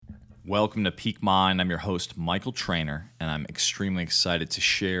Welcome to Peak Mind. I'm your host, Michael Trainer, and I'm extremely excited to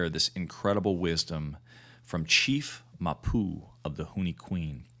share this incredible wisdom from Chief MAPU of the Huni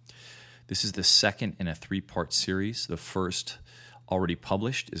Queen. This is the second in a three-part series. The first, already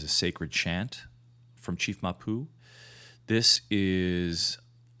published, is a sacred chant from Chief MAPU. This is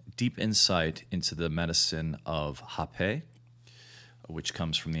deep insight into the medicine of HAPE, which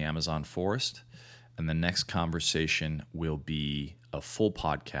comes from the Amazon forest. And the next conversation will be a full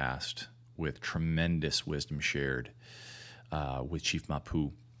podcast with tremendous wisdom shared with Chief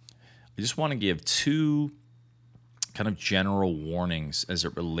MAPU. I just want to give two kind of general warnings as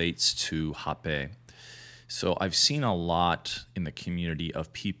it relates to HAPE. So I've seen a lot in the community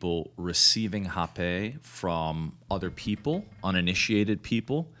of people receiving HAPE from other people, uninitiated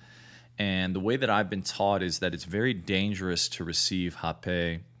people. And the way that I've been taught is that it's very dangerous to receive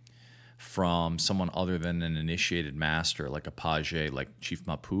HAPE from someone other than an initiated master, like a page, like Chief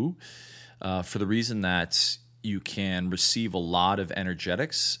MAPU, for the reason that you can receive a lot of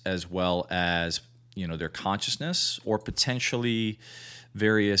energetics as well as, their consciousness, or potentially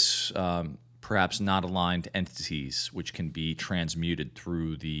various perhaps not aligned entities, which can be transmuted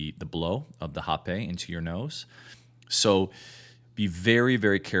through the blow of the HAPE into your nose. So be very,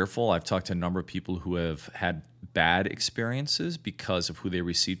 very careful. I've talked to a number of people who have had bad experiences because of who they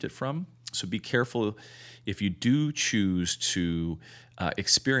received it from. So be careful if you do choose to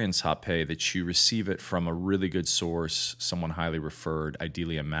experience HAPE that you receive it from a really good source, someone highly referred,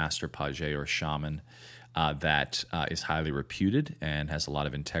 ideally a master page or a shaman that is highly reputed and has a lot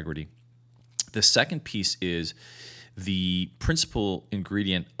of integrity. The second piece is the principal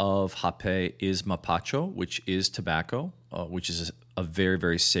ingredient of HAPE is mapacho, which is tobacco, which is a very,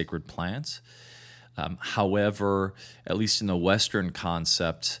 very sacred plant. However, at least in the Western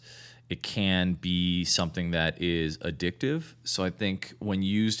concept, it can be something that is addictive. So I think when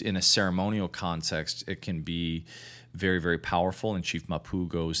used in a ceremonial context, it can be very, very powerful, and Chief MAPU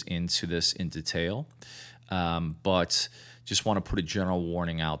goes into this in detail. But just want to put a general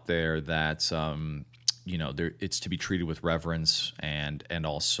warning out there that it's to be treated with reverence and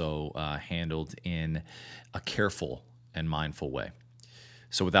also handled in a careful and mindful way.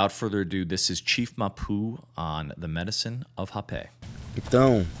 So without further ado, this is Chief MAPU on the medicine of HAPE.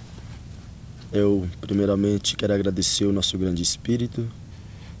 Então, eu primeiramente quero agradecer o nosso grande espírito.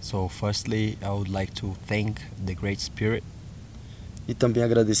 So firstly, I would like to thank the Great Spirit. E também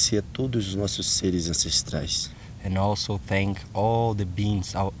agradecer a todos os nossos seres ancestrais. And also thank all the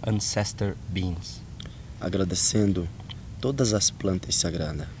beings, our ancestor beings. Agradecendo todas as plantas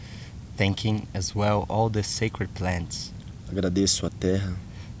sagradas. Thanking as well all the sacred plants. Agradeço a terra.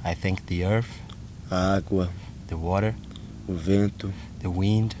 I thank the earth, a água, the water, o vento, the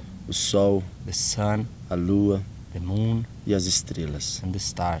wind, o sol, the sun, a lua the moon, e as estrelas. and the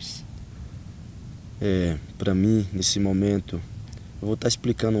stars. Para mim, nesse momento, eu vou estar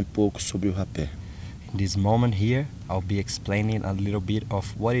explicando um pouco sobre o HAPE. In this moment here, I'll be explaining a little bit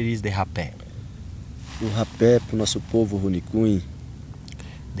of what it is the HAPE. O HAPE para o nosso povo Runicuim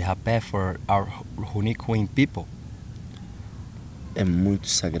The HAPE for our Huni people é muito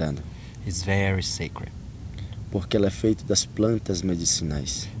sagrado, is very sacred porque ela é feita das plantas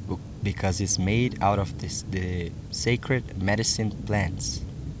medicinais. because it's made out of the sacred medicine plants.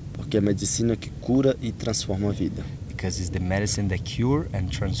 Porque é a medicina que cura e transforma a vida. Because it's the medicine that cure and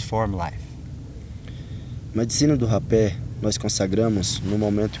transform life. A medicina do HAPE nós consagramos no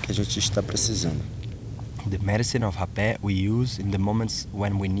momento que a gente está precisando. The medicine of HAPE we use in the moments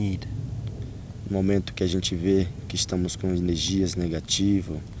when we need. No momento que a gente vê que estamos com energias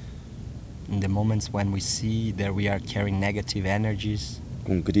negativas, In the moments when we see that we are carrying negative energies,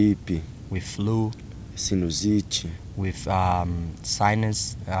 com gripe, with flu, sinusite, with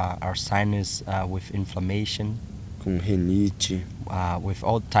sinus, our sinus with inflammation, com renite, with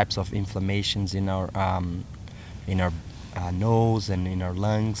all types of inflammations in our nose and in our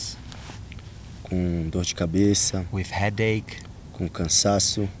lungs, com dor de cabeça, with headache, com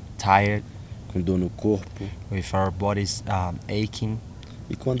cansaço, tired, com dor no corpo, with our bodies aching,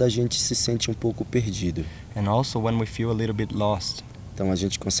 e quando a gente se sente um pouco perdido. and also when we feel a little bit lost. Então a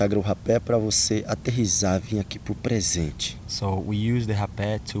gente consagra o HAPE para você aterrissar, vir aqui para o presente, So we use the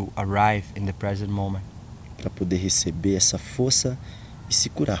HAPE to arrive in the present moment, para poder receber essa força e se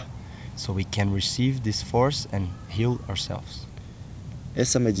curar. so we can receive this force and heal ourselves.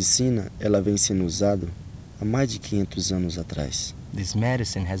 Essa medicina, ela vem sendo usada há mais de 500 anos atrás. This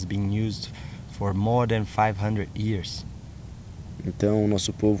medicine has been used for more than 500 years. Então o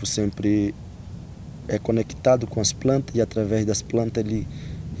nosso povo sempre conectado com as plantas e através das plantas ele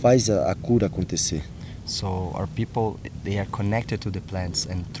faz a cura acontecer. So our people, they are connected to the plants,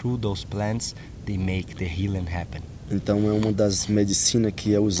 and through those plants, they make the healing happen. Então é uma das medicinas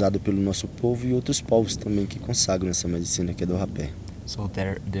que é usada pelo nosso povo e outros povos também que consagram essa medicina que é do rapé. So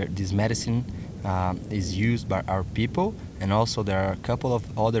this medicine is used by our people, and also there are a couple of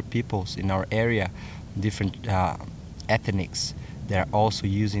other peoples in our area, different ethnics, that are also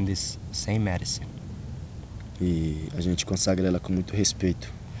using this same medicine. E a gente consagra ela com muito respeito,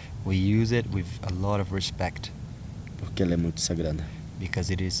 We use it with a lot of respect porque ela é muito sagrada.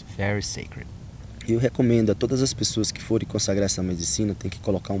 because it is very sacred. E eu recomendo a todas as pessoas que forem consagrar essa medicina, tem que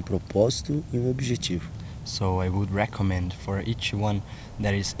colocar um propósito e um objetivo. So I would recommend for each one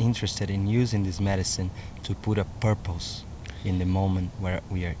that is interested in using this medicine to put a purpose in the moment where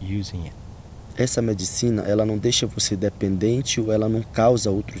we are using it. Essa medicina, ela não deixa você dependente ou ela não causa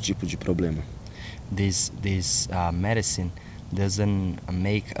outro tipo de problema. This medicine doesn't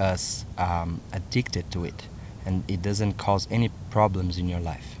make us addicted to it, and it doesn't cause any problems in your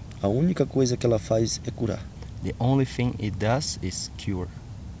life. A única coisa que ela faz é curar. The only thing it does is cure.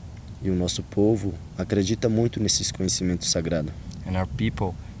 E o nosso povo acredita muito nesses conhecimentos sagrados. And our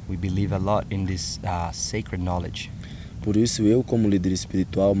people, we believe a lot in this sacred knowledge. Por isso eu, como líder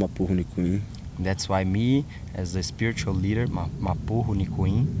espiritual, MAPU Hunicuim, That's why me, as the spiritual leader, MAPU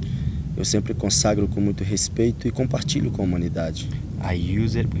Hunicuim, eu sempre consagro com muito respeito e compartilho com a humanidade. I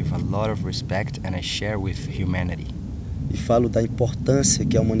use it with a lot of respect and I share with humanity. E falo da importância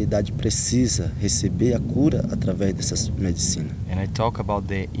que a humanidade precisa receber a cura através dessas medicinas. And I talk about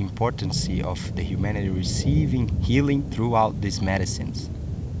the importance of the humanity receiving healing throughout these medicines.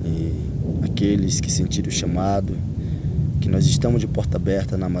 E aqueles que sentiram o chamado, que nós estamos de porta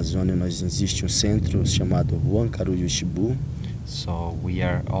aberta na Amazônia, nós existe um centro chamado Huancaruyuxibu. So we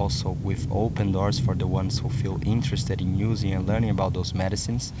are also with open doors for the ones who feel interested in using and learning about those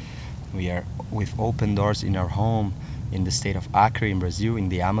medicines. We are with open doors in our home, in the state of Acre in Brazil, in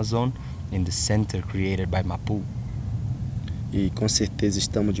the Amazon, in the center created by MAPU. E com certeza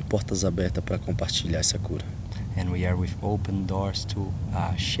estamos de portas abertas para compartilhar essa cura. And we are with open doors to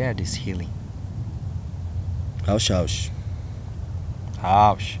share this healing. Rausch, Rausch.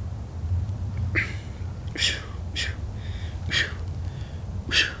 Rausch.